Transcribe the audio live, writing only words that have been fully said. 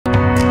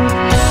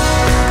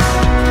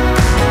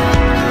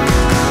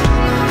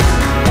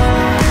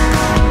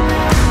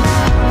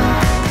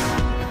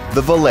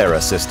the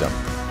VOLARA System.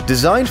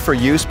 Designed for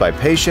use by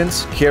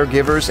patients,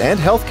 caregivers, and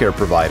healthcare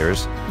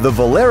providers, the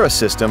VOLARA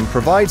System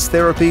provides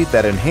therapy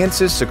that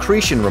enhances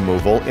secretion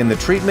removal in the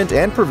treatment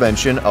and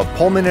prevention of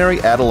pulmonary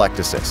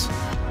atelectasis.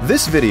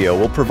 This video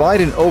will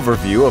provide an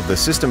overview of the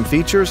system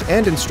features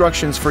and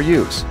instructions for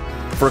use.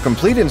 For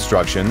complete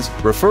instructions,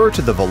 refer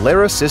to the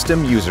VOLARA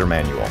System User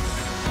Manual.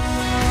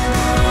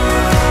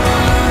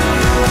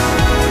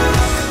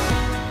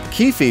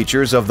 Key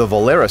features of the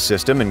VOLARA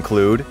System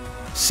include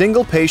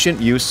single-patient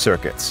use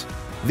circuits.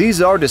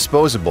 These are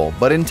disposable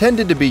but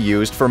intended to be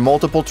used for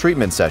multiple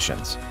treatment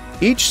sessions.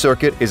 Each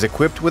circuit is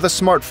equipped with a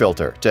smart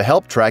filter to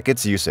help track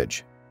its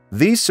usage.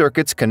 These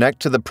circuits connect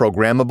to the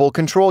programmable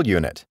control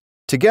unit.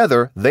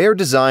 Together, they are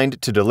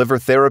designed to deliver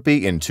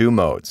therapy in two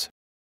modes.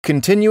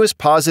 Continuous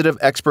Positive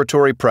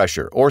Expiratory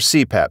Pressure, or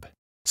CPEP,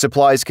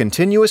 supplies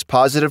continuous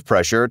positive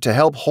pressure to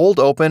help hold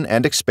open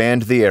and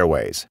expand the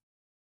airways.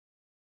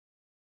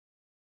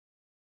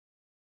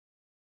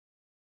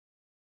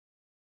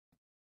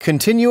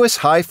 Continuous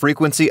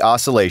High-Frequency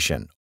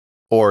Oscillation,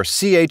 or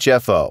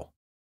CHFO,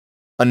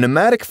 a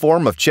pneumatic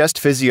form of chest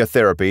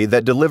physiotherapy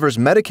that delivers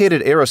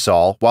medicated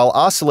aerosol while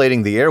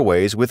oscillating the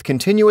airways with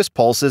continuous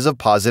pulses of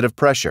positive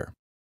pressure.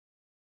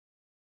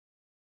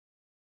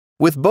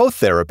 With both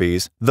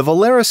therapies, the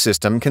VOLARA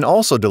System can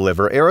also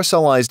deliver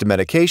aerosolized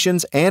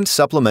medications and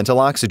supplemental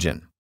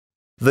oxygen.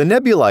 The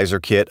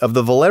nebulizer kit of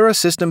the VOLARA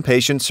System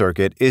patient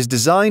circuit is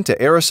designed to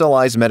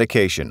aerosolize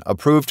medication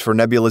approved for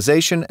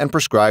nebulization and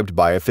prescribed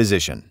by a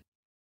physician.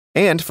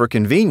 And for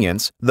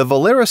convenience, the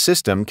VOLARA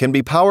System can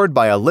be powered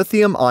by a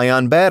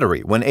lithium-ion battery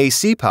when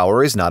AC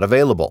power is not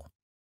available.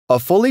 A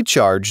fully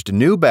charged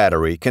new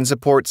battery can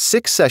support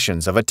 6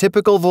 sessions of a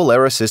typical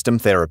VOLARA System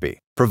therapy,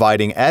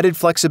 providing added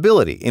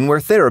flexibility in where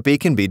therapy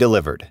can be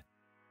delivered.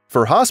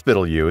 For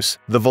hospital use,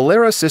 the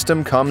VOLARA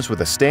System comes with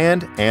a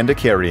stand and a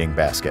carrying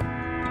basket.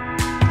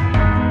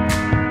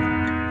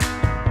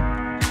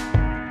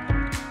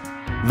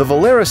 The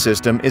VOLARA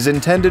System is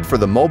intended for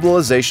the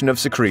mobilization of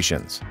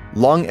secretions,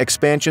 lung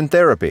expansion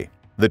therapy,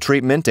 the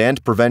treatment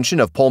and prevention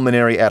of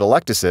pulmonary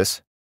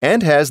atelectasis,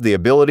 and has the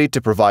ability to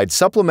provide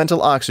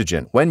supplemental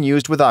oxygen when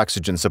used with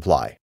oxygen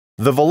supply.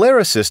 The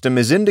VOLARA System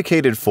is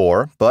indicated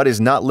for, but is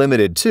not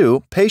limited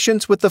to,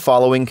 patients with the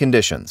following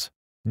conditions: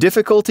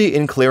 difficulty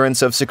in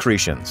clearance of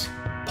secretions,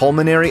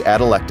 pulmonary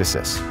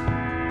atelectasis.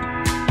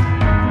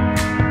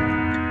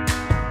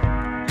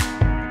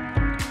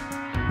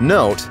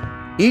 Note: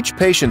 each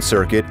patient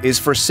circuit is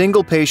for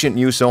single-patient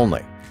use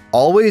only.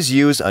 Always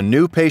use a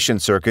new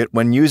patient circuit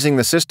when using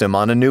the system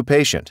on a new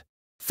patient.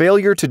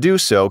 Failure to do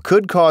so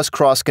could cause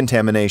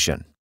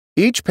cross-contamination.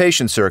 Each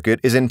patient circuit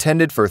is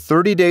intended for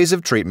 30 days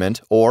of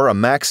treatment or a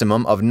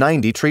maximum of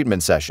 90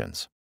 treatment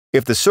sessions.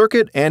 If the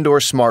circuit and/or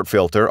smart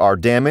filter are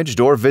damaged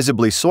or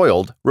visibly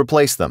soiled,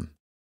 replace them.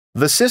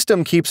 The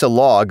system keeps a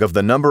log of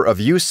the number of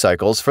use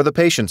cycles for the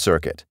patient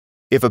circuit.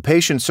 If a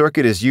patient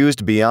circuit is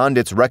used beyond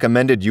its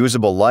recommended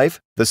usable life,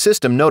 the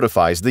system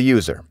notifies the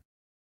user.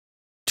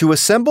 To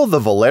assemble the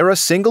VOLARA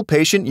single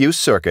patient use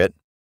circuit,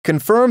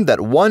 confirm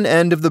that one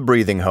end of the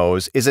breathing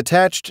hose is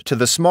attached to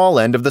the small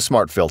end of the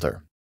smart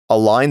filter.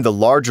 Align the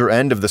larger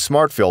end of the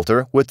smart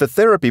filter with the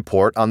therapy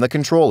port on the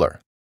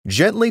controller.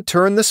 Gently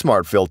turn the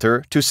smart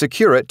filter to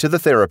secure it to the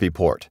therapy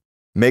port.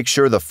 Make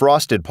sure the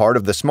frosted part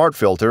of the smart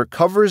filter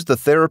covers the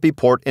therapy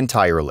port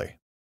entirely.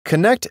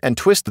 Connect and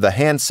twist the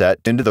handset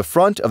into the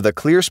front of the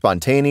clear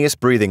spontaneous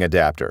breathing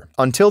adapter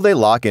until they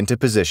lock into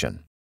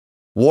position.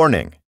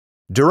 Warning: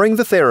 during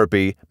the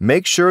therapy,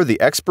 make sure the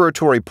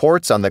expiratory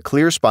ports on the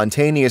clear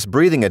spontaneous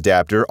breathing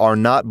adapter are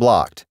not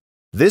blocked.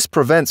 This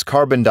prevents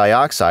carbon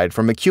dioxide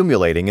from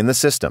accumulating in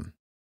the system.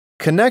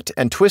 Connect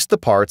and twist the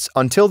parts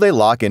until they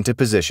lock into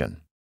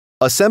position.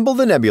 Assemble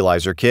the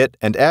nebulizer kit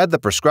and add the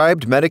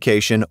prescribed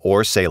medication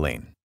or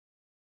saline.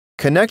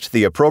 Connect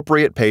the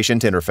appropriate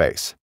patient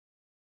interface.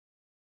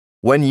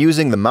 When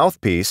using the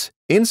mouthpiece,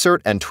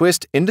 insert and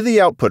twist into the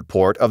output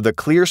port of the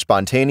clear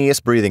spontaneous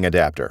breathing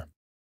adapter.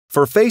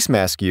 For face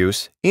mask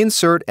use,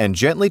 insert and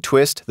gently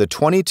twist the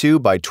 22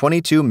 by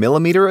 22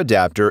 mm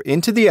adapter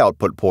into the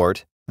output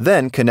port,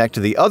 then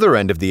connect the other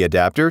end of the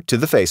adapter to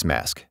the face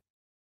mask.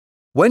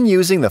 When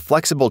using the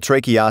flexible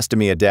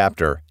tracheostomy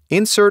adapter,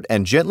 insert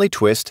and gently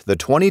twist the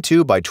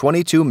 22 by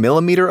 22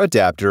 mm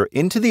adapter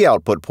into the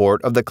output port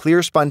of the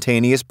clear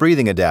spontaneous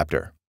breathing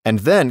adapter, and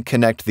then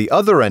connect the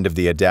other end of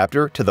the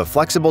adapter to the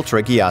flexible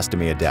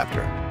tracheostomy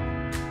adapter.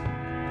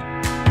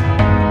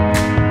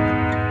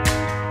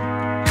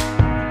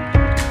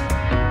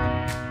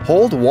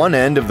 Hold one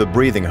end of the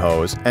breathing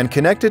hose and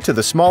connect it to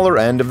the smaller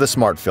end of the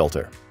smart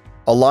filter.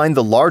 Align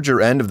the larger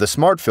end of the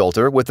smart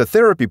filter with the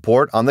therapy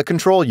port on the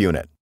control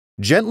unit.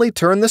 Gently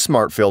turn the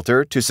smart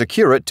filter to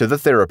secure it to the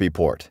therapy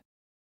port.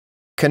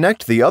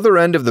 Connect the other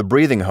end of the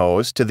breathing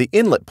hose to the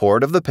inlet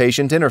port of the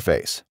patient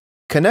interface.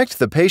 Connect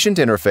the patient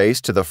interface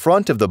to the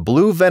front of the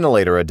blue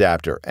ventilator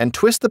adapter and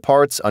twist the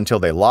parts until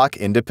they lock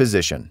into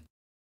position.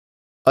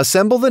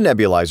 Assemble the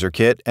nebulizer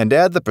kit and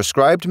add the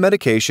prescribed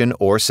medication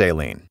or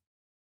saline.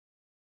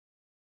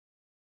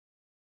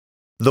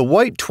 The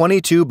white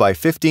 22 by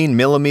 15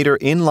 mm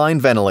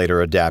inline ventilator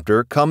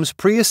adapter comes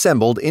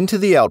pre-assembled into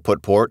the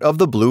output port of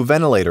the blue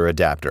ventilator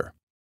adapter.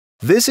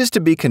 This is to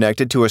be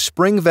connected to a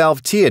spring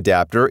valve T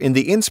adapter in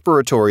the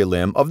inspiratory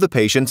limb of the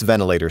patient's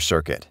ventilator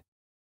circuit.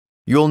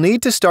 You'll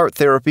need to start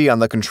therapy on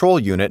the control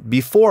unit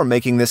before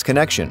making this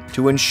connection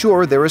to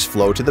ensure there is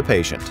flow to the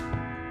patient.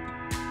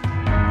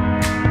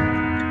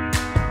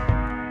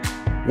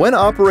 When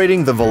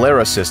operating the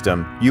VOLARA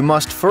system, you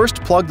must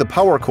first plug the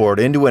power cord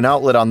into an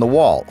outlet on the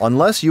wall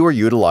unless you are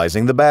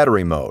utilizing the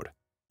battery mode.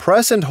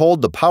 Press and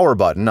hold the power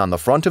button on the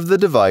front of the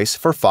device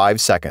for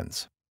 5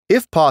 seconds.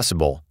 If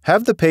possible,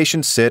 have the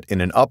patient sit in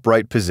an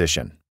upright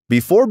position.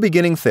 Before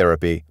beginning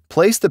therapy,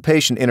 place the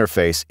patient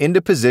interface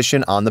into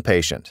position on the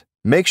patient.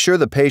 Make sure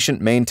the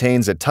patient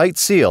maintains a tight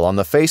seal on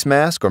the face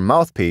mask or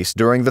mouthpiece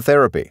during the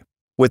therapy.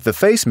 With the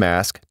face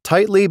mask,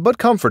 tightly but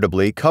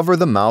comfortably cover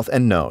the mouth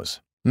and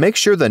nose. Make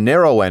sure the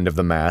narrow end of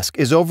the mask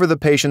is over the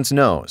patient's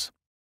nose.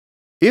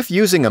 If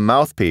using a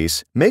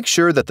mouthpiece, make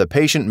sure that the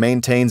patient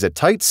maintains a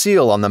tight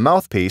seal on the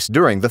mouthpiece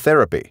during the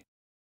therapy.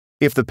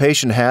 If the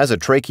patient has a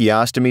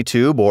tracheostomy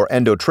tube or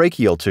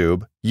endotracheal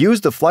tube,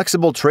 use the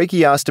flexible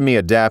tracheostomy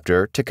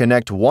adapter to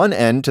connect one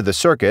end to the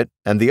circuit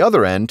and the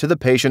other end to the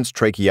patient's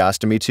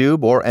tracheostomy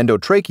tube or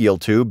endotracheal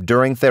tube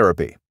during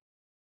therapy.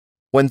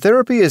 When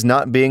therapy is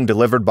not being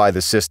delivered by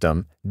the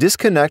system,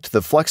 disconnect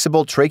the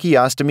flexible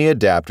tracheostomy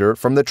adapter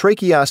from the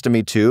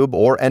tracheostomy tube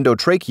or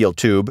endotracheal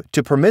tube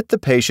to permit the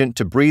patient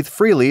to breathe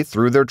freely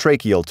through their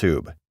tracheal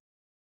tube.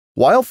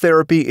 While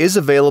therapy is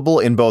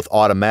available in both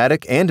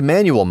automatic and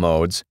manual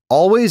modes,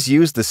 always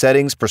use the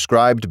settings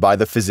prescribed by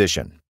the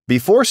physician.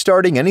 Before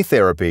starting any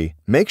therapy,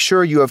 make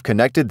sure you have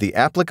connected the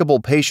applicable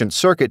patient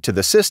circuit to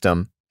the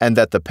system and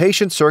that the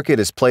patient circuit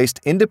is placed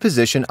into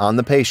position on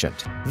the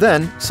patient.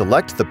 Then,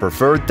 select the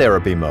preferred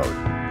therapy mode.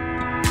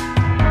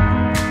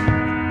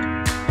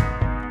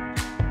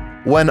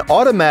 When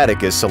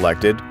Automatic is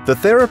selected, the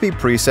therapy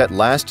preset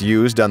last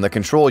used on the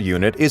control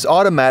unit is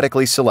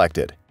automatically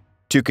selected.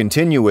 To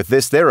continue with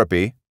this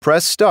therapy,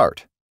 press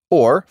Start,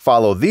 or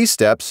follow these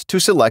steps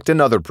to select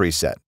another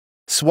preset.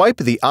 Swipe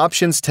the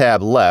Options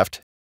tab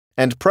left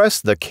and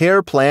press the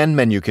Care Plan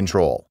menu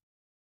control.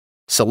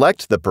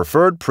 Select the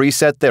preferred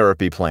preset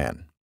therapy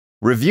plan.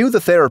 Review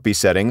the therapy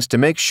settings to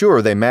make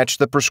sure they match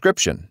the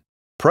prescription.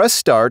 Press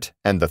Start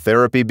and the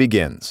therapy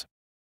begins.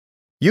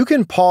 You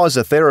can pause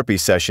a therapy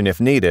session if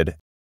needed,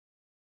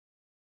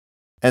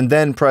 and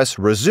then press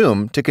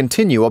Resume to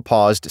continue a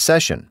paused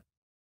session.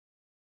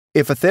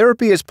 If a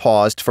therapy is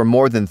paused for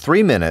more than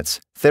 3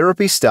 minutes,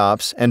 therapy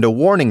stops and a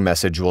warning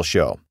message will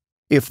show.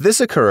 If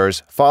this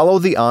occurs, follow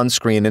the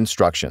on-screen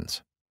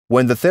instructions.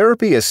 When the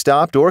therapy is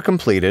stopped or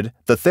completed,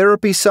 the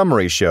therapy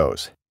summary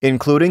shows,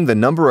 including the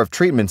number of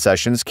treatment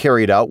sessions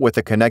carried out with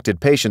the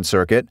connected patient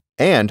circuit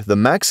and the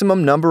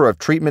maximum number of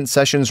treatment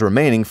sessions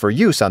remaining for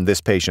use on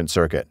this patient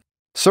circuit.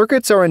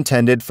 Circuits are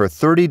intended for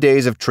 30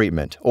 days of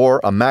treatment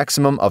or a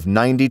maximum of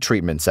 90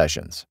 treatment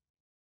sessions.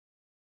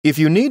 If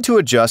you need to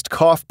adjust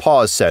cough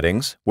pause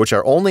settings, which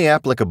are only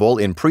applicable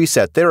in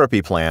preset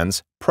therapy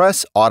plans,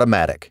 press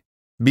Automatic.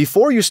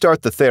 Before you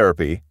start the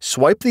therapy,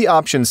 swipe the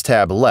Options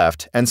tab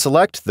left and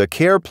select the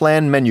Care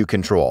Plan menu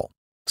control.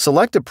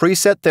 Select a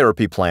preset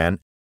therapy plan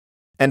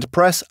and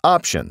press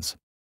Options.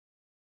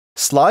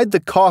 Slide the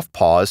cough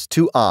pause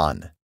to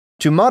On.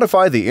 To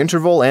modify the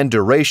interval and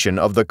duration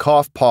of the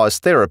cough pause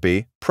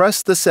therapy,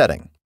 press the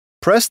setting.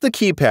 Press the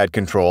keypad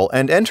control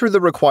and enter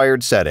the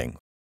required setting,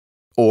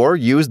 or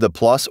use the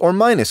plus or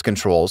minus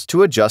controls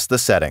to adjust the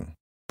setting.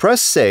 Press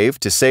Save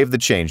to save the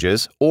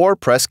changes or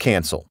press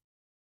Cancel.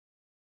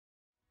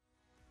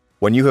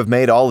 When you have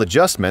made all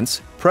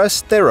adjustments,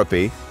 press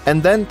Therapy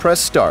and then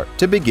press Start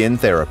to begin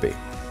therapy.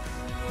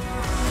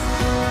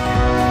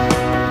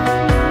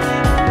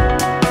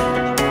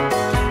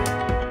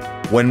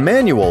 When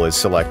Manual is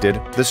selected,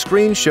 the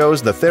screen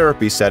shows the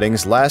therapy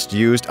settings last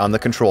used on the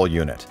control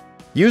unit.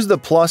 Use the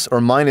plus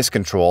or minus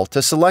control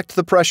to select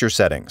the pressure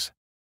settings,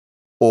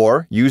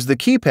 or use the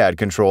keypad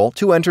control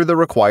to enter the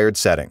required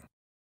setting.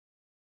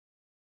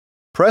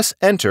 Press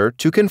Enter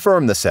to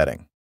confirm the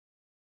setting.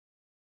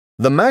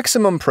 The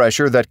maximum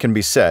pressure that can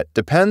be set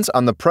depends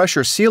on the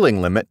pressure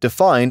ceiling limit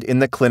defined in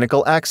the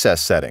clinical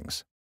access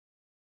settings.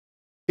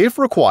 If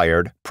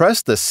required,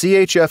 press the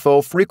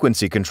CHFO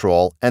frequency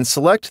control and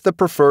select the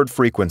preferred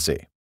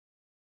frequency.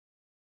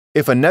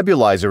 If a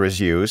nebulizer is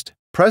used,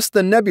 press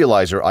the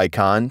nebulizer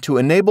icon to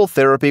enable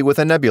therapy with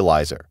a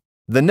nebulizer.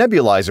 The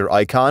nebulizer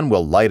icon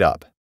will light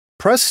up.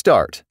 Press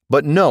Start,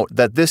 but note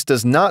that this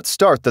does not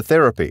start the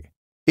therapy.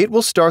 It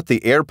will start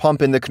the air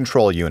pump in the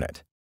control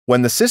unit.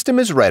 When the system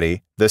is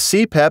ready, the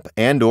CPEP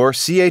and/or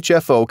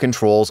CHFO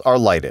controls are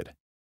lighted.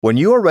 When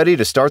you are ready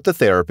to start the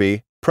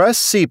therapy, press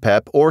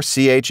CPEP or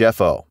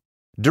CHFO.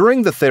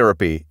 During the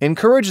therapy,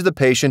 encourage the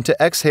patient to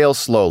exhale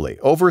slowly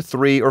over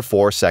 3 or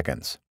 4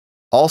 seconds.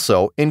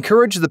 Also,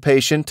 encourage the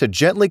patient to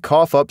gently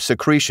cough up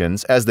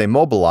secretions as they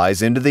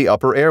mobilize into the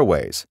upper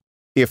airways.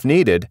 If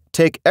needed,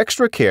 take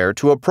extra care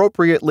to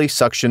appropriately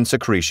suction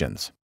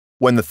secretions.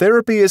 When the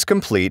therapy is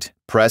complete,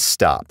 press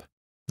Stop.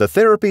 The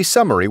therapy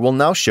summary will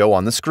now show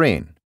on the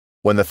screen.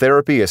 When the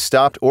therapy is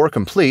stopped or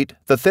complete,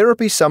 the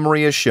therapy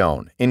summary is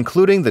shown,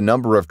 including the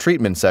number of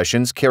treatment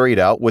sessions carried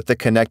out with the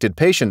connected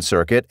patient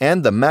circuit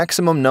and the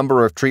maximum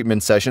number of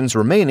treatment sessions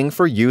remaining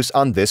for use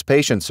on this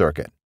patient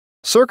circuit.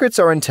 Circuits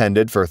are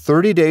intended for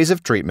 30 days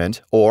of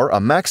treatment or a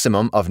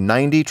maximum of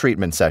 90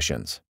 treatment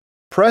sessions.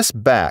 Press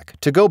Back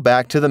to go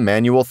back to the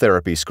manual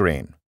therapy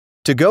screen.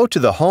 To go to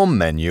the Home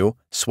menu,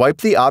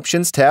 swipe the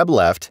Options tab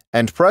left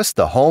and press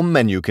the Home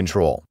menu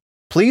control.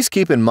 Please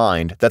keep in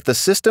mind that the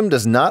system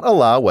does not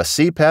allow a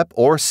CPEP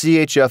or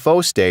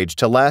CHFO stage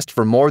to last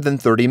for more than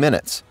 30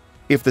 minutes.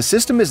 If the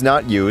system is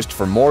not used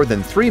for more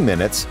than 3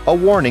 minutes, a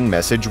warning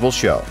message will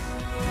show.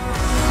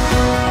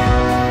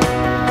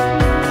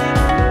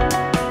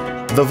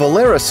 The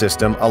VOLARA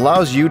system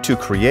allows you to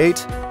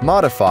create,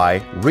 modify,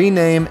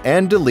 rename,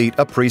 and delete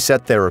a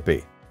preset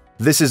therapy.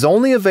 This is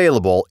only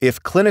available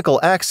if clinical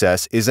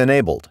access is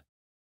enabled.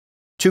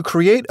 To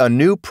create a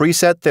new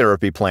preset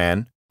therapy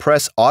plan,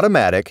 press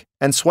Automatic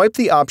and swipe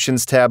the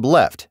Options tab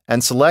left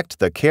and select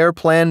the Care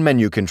Plan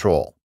menu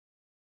control.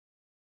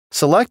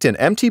 Select an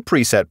empty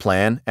preset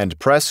plan and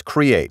press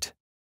Create.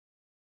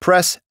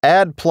 Press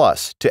Add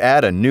Plus to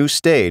add a new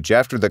stage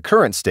after the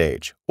current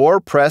stage,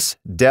 or press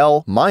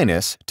Del-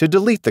 to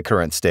delete the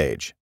current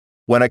stage.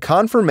 When a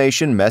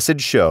confirmation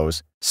message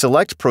shows,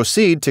 select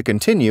Proceed to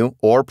continue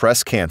or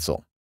press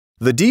Cancel.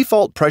 The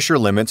default pressure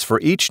limits for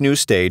each new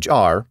stage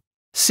are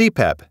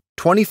CPEP,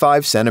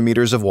 25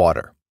 centimeters of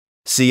water,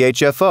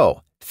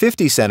 CHFO,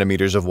 50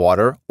 centimeters of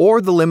water, or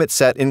the limit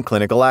set in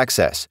clinical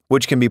access,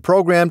 which can be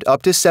programmed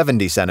up to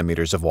 70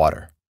 centimeters of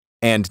water,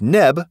 and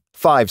NEB,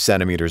 5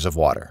 centimeters of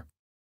water.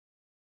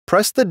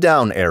 Press the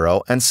down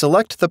arrow and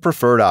select the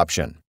preferred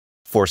option.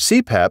 For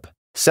CPEP,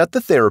 set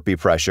the therapy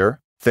pressure,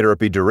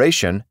 therapy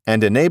duration,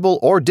 and enable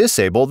or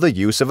disable the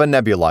use of a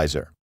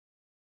nebulizer.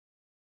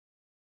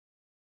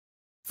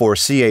 For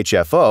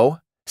CHFO,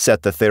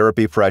 set the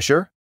therapy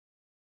pressure,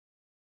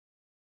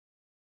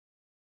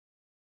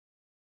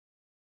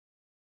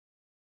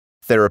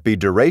 therapy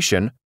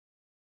duration,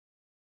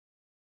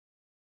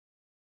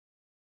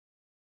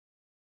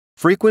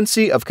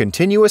 frequency of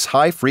continuous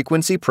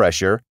high-frequency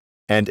pressure,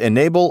 and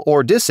enable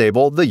or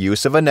disable the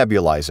use of a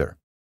nebulizer.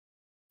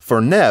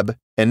 For NEB,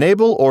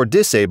 enable or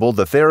disable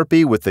the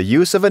therapy with the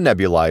use of a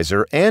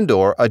nebulizer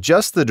and/or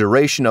adjust the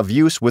duration of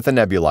use with a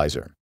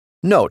nebulizer.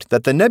 Note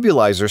that the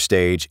nebulizer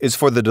stage is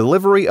for the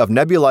delivery of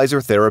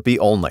nebulizer therapy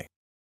only.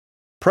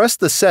 Press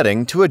the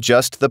setting to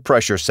adjust the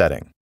pressure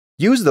setting.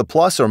 Use the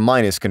plus or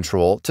minus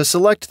control to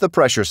select the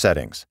pressure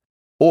settings,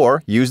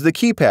 or use the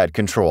keypad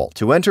control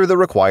to enter the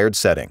required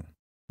setting.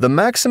 The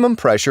maximum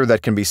pressure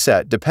that can be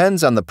set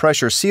depends on the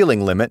pressure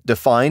ceiling limit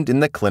defined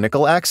in the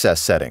clinical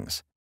access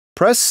settings.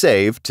 Press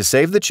Save to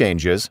save the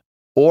changes,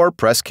 or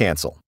press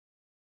Cancel.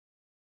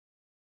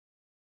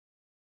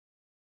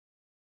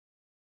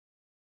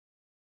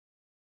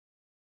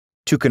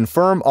 To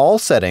confirm all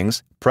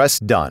settings, press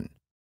Done.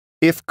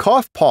 If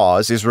cough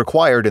pause is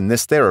required in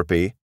this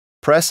therapy,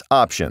 press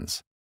Options.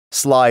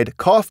 Slide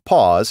Cough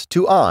Pause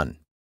to On.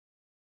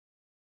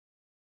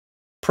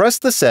 Press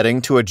the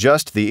setting to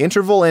adjust the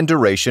interval and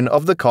duration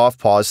of the cough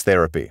pause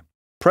therapy.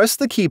 Press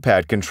the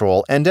keypad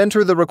control and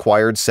enter the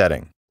required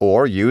setting,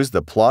 or use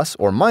the plus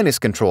or minus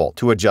control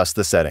to adjust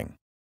the setting.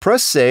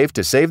 Press Save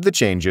to save the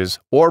changes,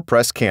 or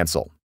press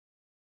Cancel.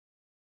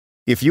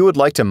 If you would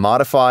like to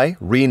modify,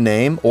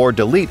 rename, or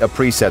delete a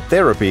preset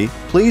therapy,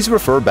 please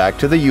refer back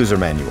to the user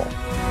manual.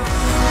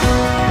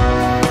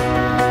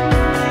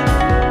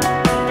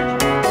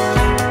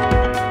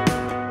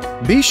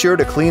 Be sure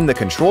to clean the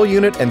control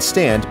unit and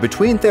stand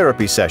between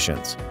therapy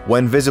sessions,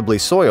 when visibly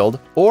soiled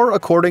or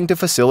according to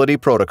facility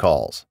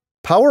protocols.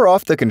 Power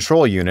off the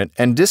control unit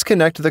and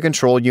disconnect the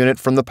control unit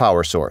from the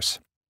power source.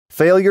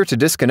 Failure to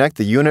disconnect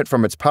the unit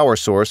from its power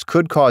source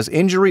could cause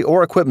injury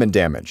or equipment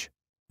damage.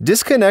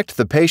 Disconnect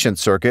the patient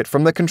circuit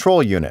from the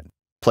control unit.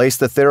 Place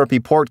the therapy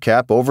port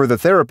cap over the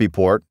therapy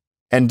port,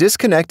 and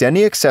disconnect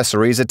any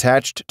accessories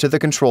attached to the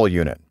control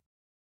unit.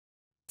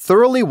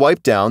 Thoroughly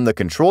wipe down the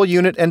control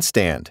unit and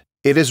stand.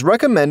 It is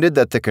recommended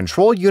that the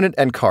control unit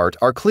and cart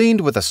are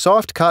cleaned with a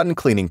soft cotton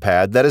cleaning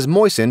pad that is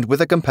moistened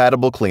with a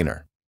compatible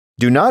cleaner.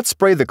 Do not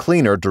spray the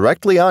cleaner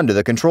directly onto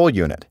the control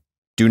unit.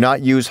 Do not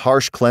use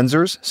harsh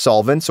cleansers,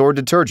 solvents, or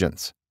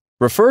detergents.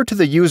 Refer to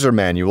the user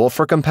manual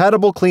for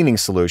compatible cleaning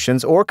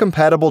solutions or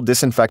compatible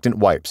disinfectant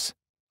wipes.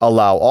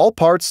 Allow all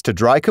parts to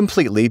dry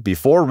completely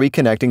before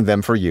reconnecting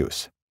them for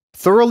use.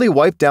 Thoroughly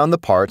wipe down the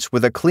parts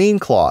with a clean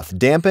cloth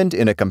dampened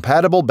in a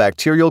compatible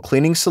bacterial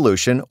cleaning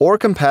solution or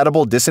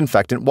compatible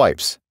disinfectant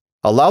wipes.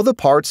 Allow the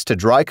parts to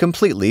dry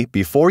completely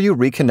before you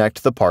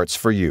reconnect the parts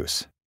for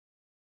use.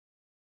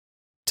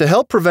 To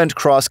help prevent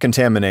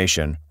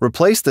cross-contamination,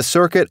 replace the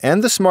circuit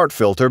and the smart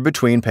filter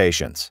between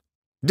patients.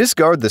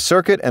 Discard the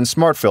circuit and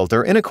smart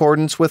filter in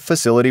accordance with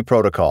facility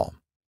protocol.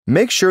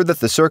 Make sure that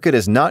the circuit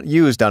is not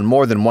used on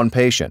more than one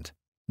patient.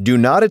 Do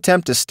not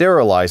attempt to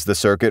sterilize the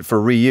circuit for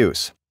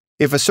reuse.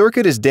 If a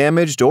circuit is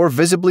damaged or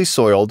visibly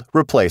soiled,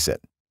 replace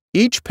it.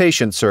 Each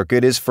patient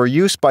circuit is for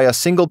use by a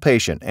single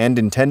patient and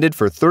intended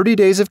for 30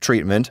 days of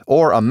treatment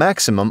or a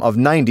maximum of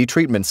 90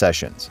 treatment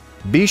sessions.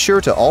 Be sure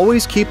to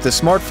always keep the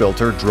smart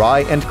filter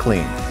dry and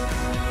clean.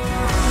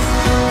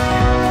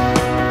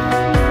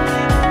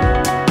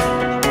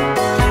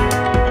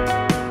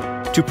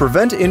 To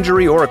prevent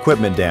injury or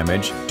equipment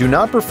damage, do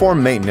not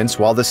perform maintenance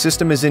while the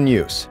system is in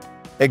use.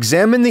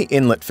 Examine the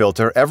inlet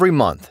filter every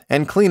month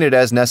and clean it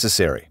as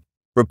necessary.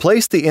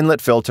 Replace the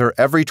inlet filter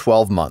every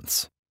 12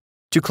 months.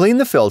 To clean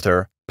the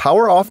filter,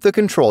 power off the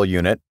control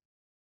unit,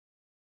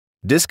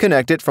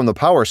 disconnect it from the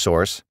power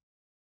source,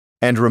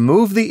 and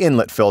remove the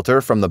inlet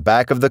filter from the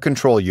back of the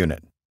control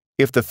unit.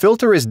 If the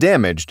filter is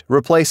damaged,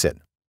 replace it.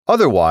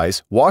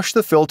 Otherwise, wash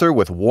the filter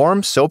with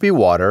warm, soapy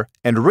water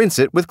and rinse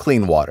it with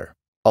clean water.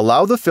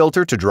 Allow the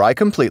filter to dry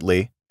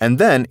completely and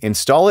then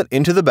install it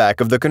into the back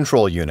of the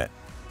control unit.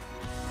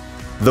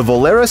 The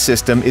VOLARA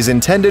system is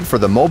intended for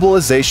the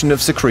mobilization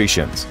of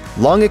secretions,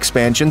 lung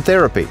expansion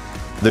therapy,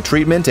 the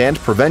treatment and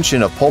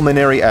prevention of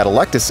pulmonary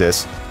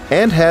atelectasis,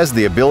 and has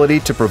the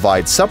ability to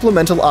provide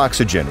supplemental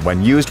oxygen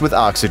when used with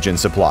oxygen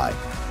supply.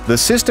 The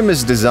system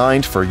is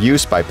designed for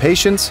use by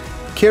patients,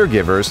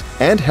 caregivers,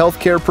 and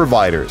healthcare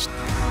providers.